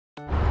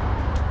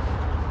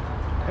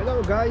Hello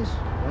guys,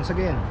 once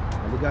again,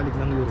 maligalig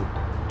ng Europe.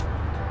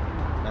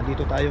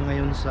 Nandito tayo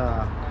ngayon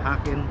sa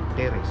Haken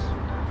Terrace.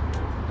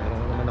 Meron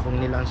naman akong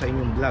nilaan sa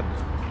inyong vlog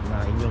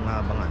na inyong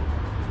abangan.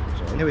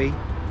 So anyway,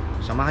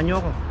 samahan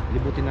nyo ako.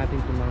 Libutin natin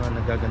itong mga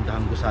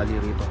nagagandahang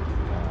gusali rito.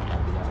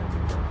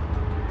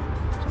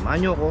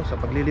 Samahan nyo ako sa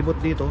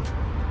paglilibot dito.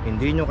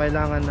 Hindi nyo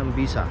kailangan ng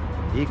visa,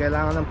 hindi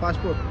kailangan ng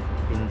passport,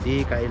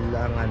 hindi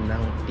kailangan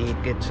ng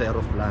ticket sa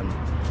aeroplano.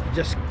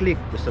 Just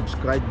click the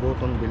subscribe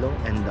button below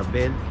and the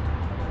bell.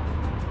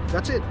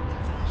 That's it.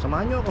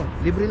 Samahan nyo ako.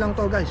 Libre lang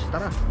to guys.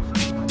 Tara.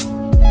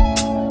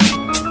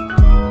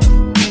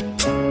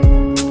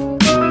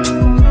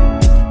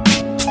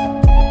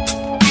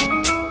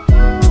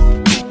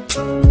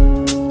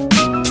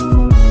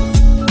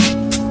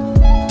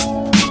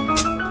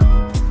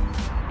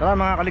 Tara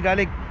mga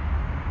kaligalig.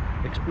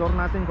 Explore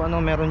natin kung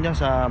ano meron dyan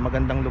sa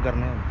magandang lugar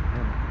na yun.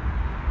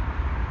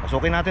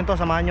 Pasukin natin to.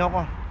 Samahan nyo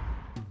ako.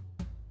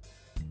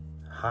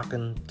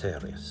 Haken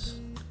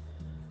Terrace,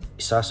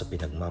 isa sa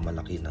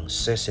pinagmamalaki ng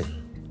Sesen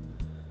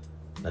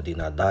na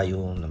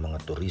dinadayo ng mga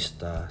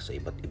turista sa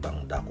iba't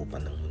ibang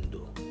dakupan ng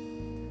mundo.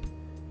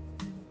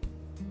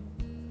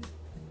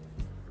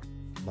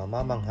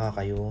 Mamamangha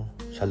kayo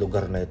sa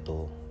lugar na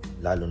ito,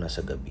 lalo na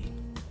sa gabi.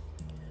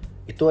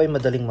 Ito ay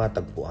madaling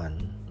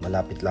matagpuan,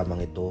 malapit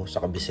lamang ito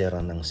sa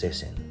kabisera ng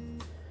Sesen.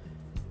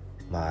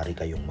 Maaari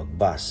kayong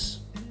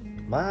mag-bus,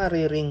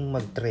 maaari ring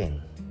mag-train,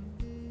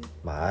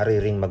 maaari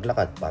ring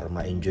maglakad para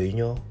ma-enjoy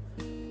nyo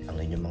ang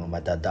inyong mga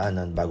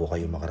madadaanan bago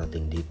kayo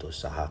makarating dito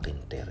sa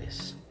Haken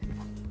Terrace.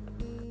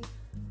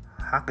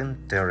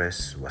 Haken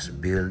Terrace was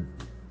built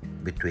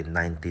between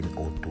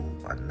 1902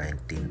 and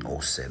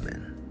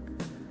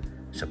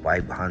 1907. It's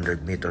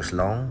 500 meters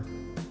long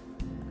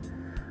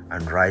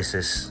and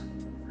rises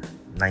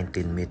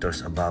 19 meters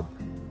above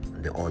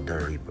the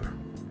Oder River.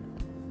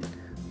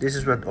 This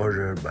is what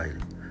ordered by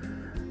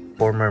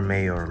former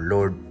Mayor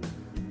Lord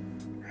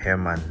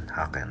Herman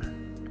Haken,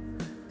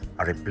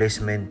 a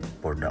replacement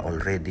for the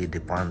already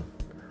defunct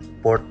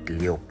Port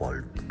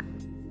Leopold.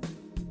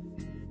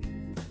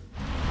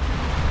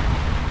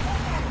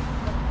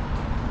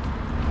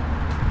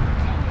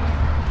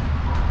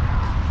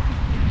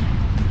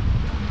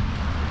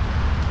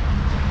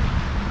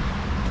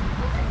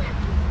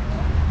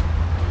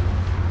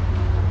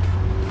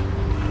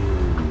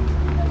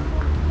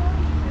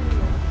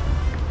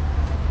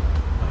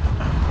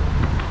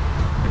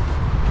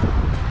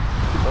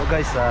 So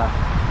guys,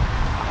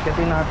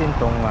 akitin natin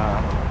tong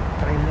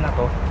trail na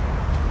to.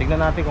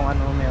 Tignan natin kung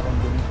ano meron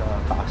dun sa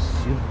taas.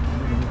 Yun.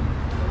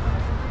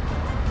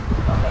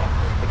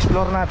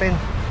 Explore natin.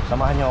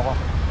 Samahan nyo ako.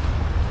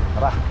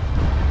 Tara.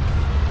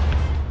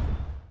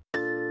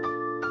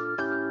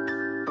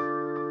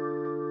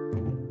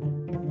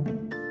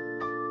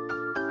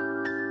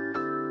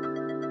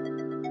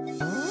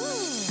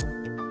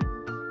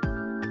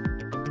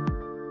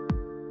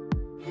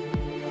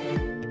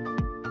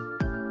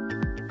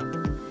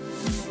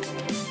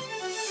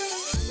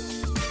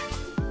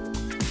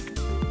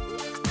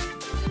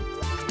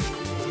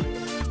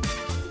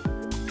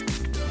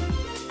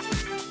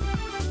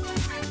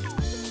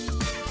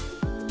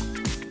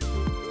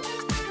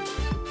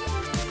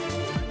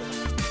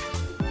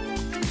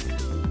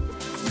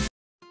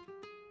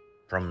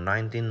 From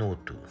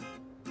 1902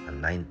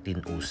 and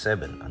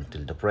 1907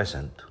 until the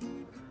present,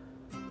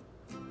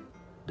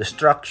 the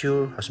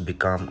structure has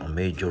become a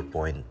major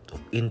point of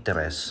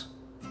interest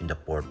in the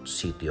port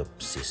city of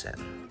Sesen.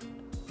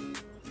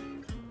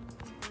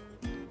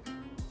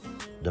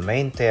 The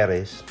main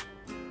terrace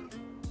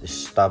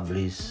is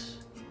established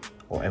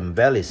or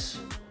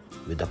embellished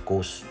with the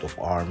coat of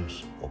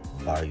arms of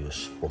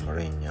various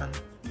Pomeranian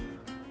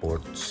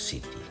port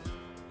city.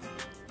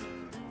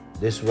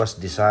 This was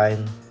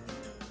designed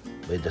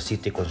by the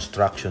city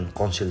construction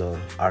consular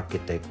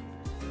architect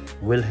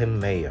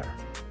Wilhelm Meyer.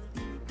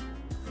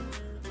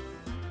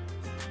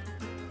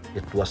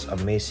 It was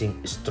amazing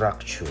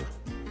structure.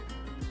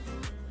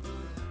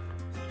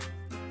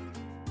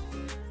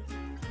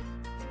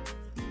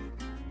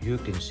 You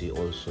can see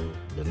also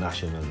the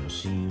National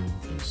Museum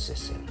in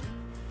Sesen.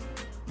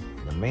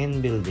 The main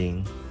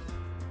building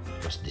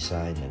was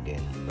designed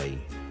again by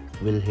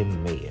Wilhelm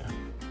Meyer.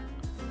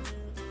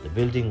 The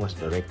building was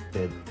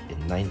erected in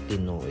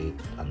 1908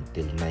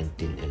 until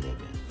 1911.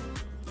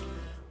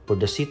 For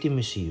the City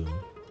Museum,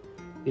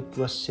 it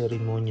was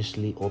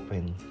ceremoniously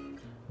opened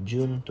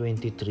June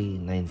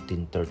 23,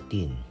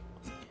 1913.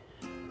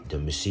 The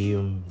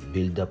museum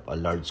built up a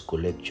large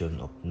collection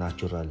of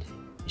natural,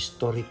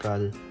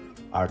 historical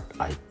art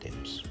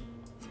items.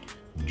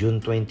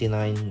 June 29,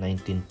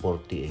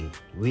 1948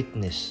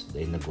 witnessed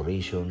the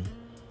inauguration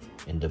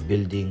in the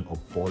building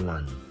of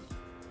Poland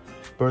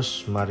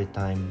First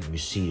Maritime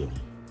Museum.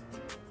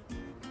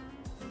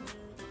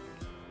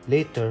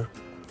 Later,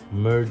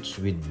 merged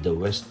with the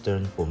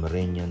Western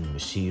Pomeranian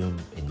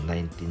Museum in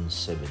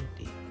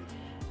 1970.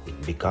 It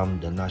became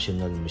the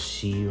National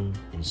Museum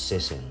in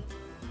Sesen.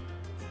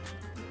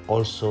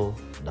 Also,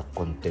 the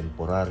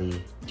contemporary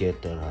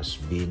theater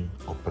has been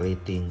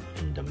operating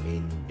in the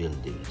main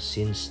building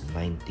since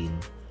 19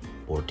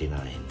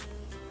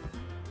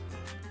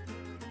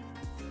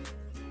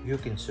 You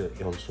can see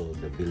also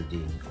the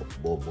building of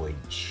Boboid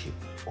Ship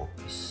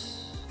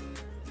Office.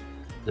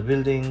 The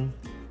building,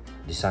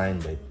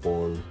 designed by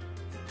Paul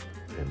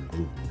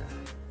Rembrugner,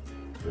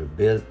 were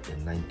built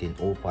in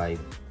 1905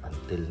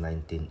 until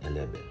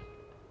 1911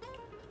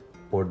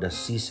 for the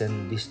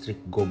Sisen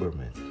district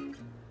government.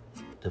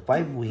 The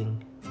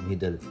five-wing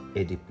middle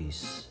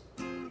edifice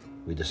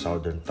with the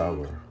southern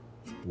tower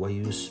were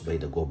used by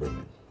the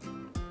government.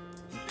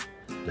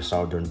 The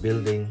southern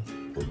building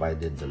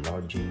provided the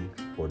lodging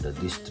for the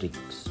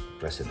district's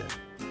president.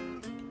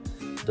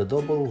 The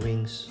double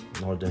wings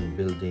northern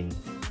building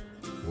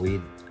with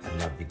a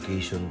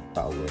navigation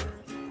tower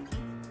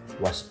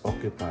was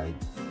occupied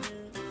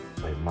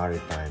by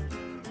maritime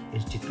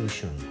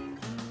institution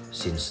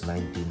since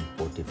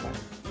 1945.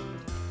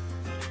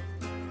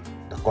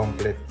 The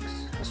complex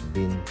has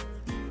been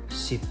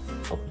seat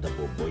of the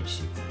Boboid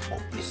Ship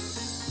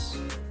Office.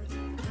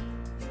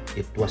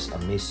 It was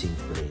amazing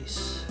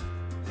place.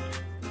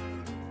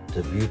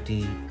 The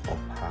beauty of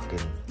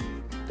Haken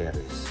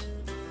Terrace.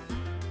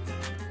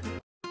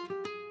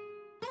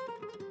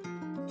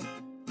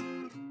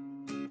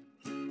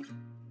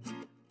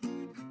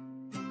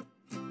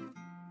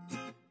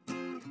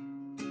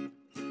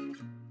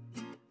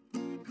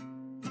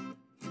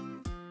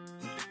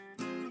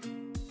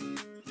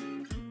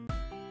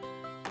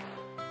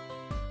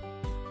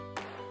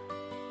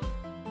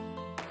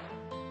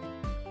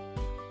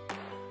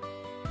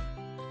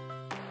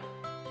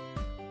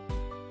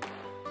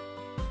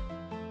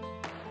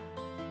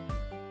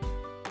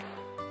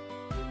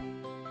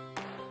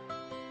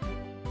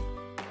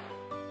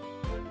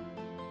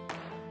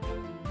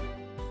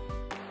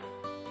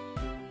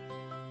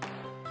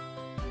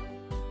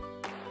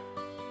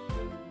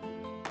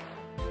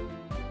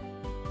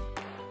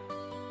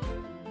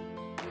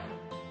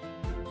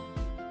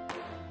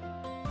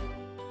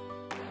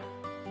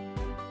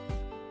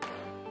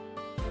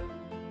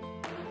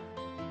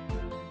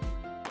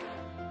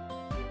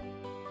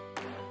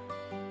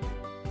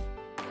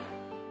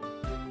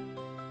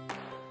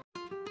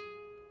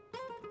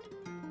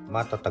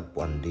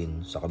 Matatagpuan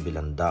din sa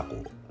kabilang dako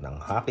ng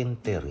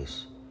Haken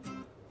Terrace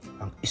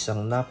ang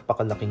isang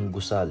napakalaking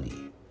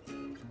gusali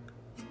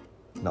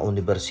na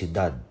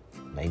universidad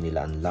na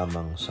inilaan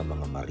lamang sa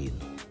mga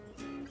marino.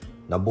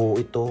 Nabuo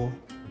ito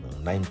noong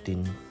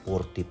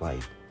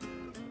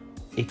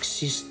 1945,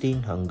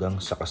 existing hanggang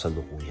sa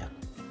kasalukuyan.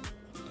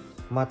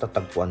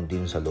 Matatagpuan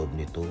din sa loob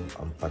nito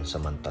ang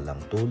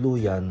pansamantalang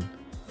tuluyan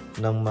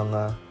ng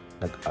mga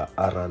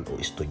nag-aaral o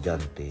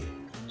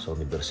estudyante sa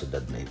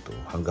universidad na ito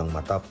hanggang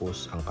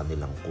matapos ang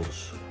kanilang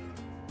kurso.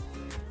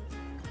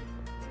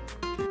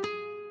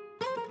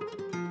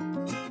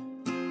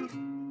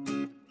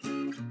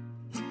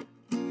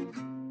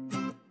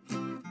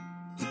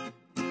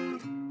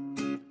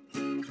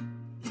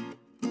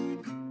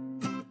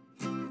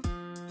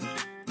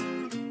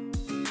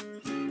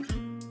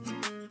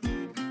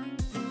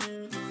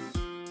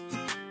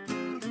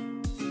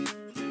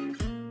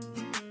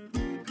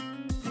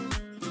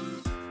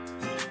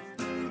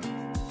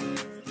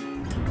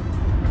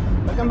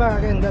 Welcome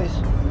back again guys.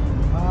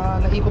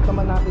 Naikot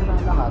naman natin na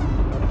lahat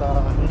at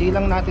hindi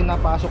lang natin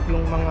napasok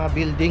yung mga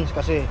buildings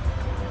kasi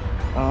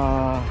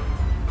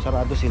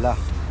sarado sila.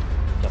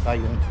 Tsaka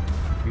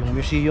yung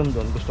museum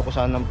doon gusto ko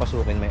sanang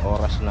pasukin, may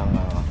oras ng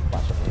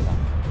pasok nila.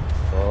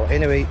 So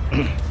anyway,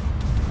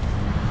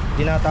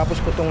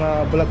 tinatapos ko tong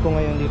vlog ko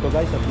ngayon dito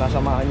guys at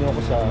nasamahan nyo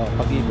ako sa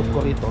pag-ikot ko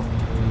rito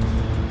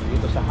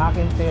sa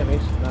Haken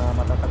Terrace na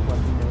matatagpuan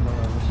din yung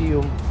mga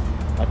museum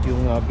at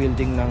yung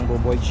building ng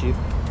Boboid Ship.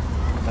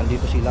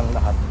 Nandito silang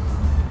lahat.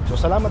 So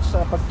salamat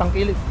sa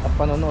pagtangkilik at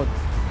panonood.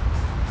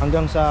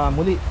 Hanggang sa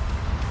muli,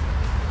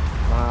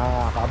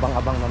 mga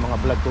kaabang-abang na mga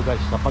vlog ko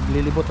guys, sa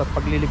paglilibot at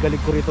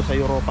pagliligalig ko rito sa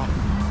Europa.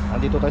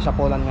 Nandito tayo sa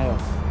Poland ngayon.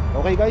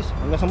 Okay guys,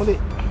 hanggang sa muli.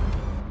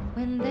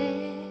 When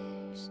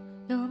there's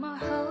no more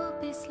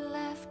hope is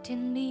left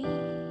in me,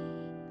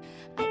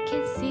 I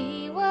can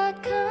see what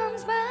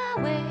comes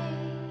my way,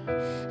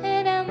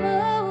 and I'm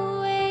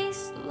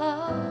always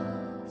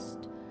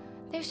lost.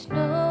 There's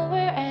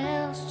nowhere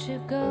else to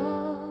go.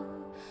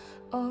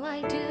 All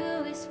I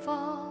do is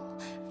fall.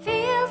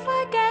 Feels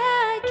like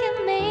I can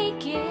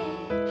make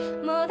it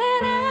more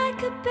than I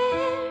could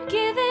bear.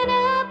 Giving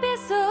up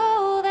is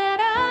all that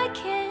I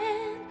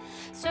can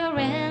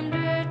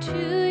surrender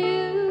to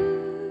you.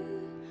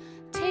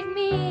 Take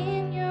me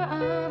in your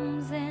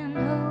arms and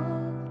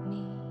hold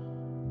me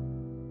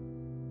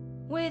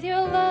with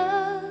your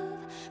love.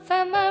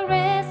 Find my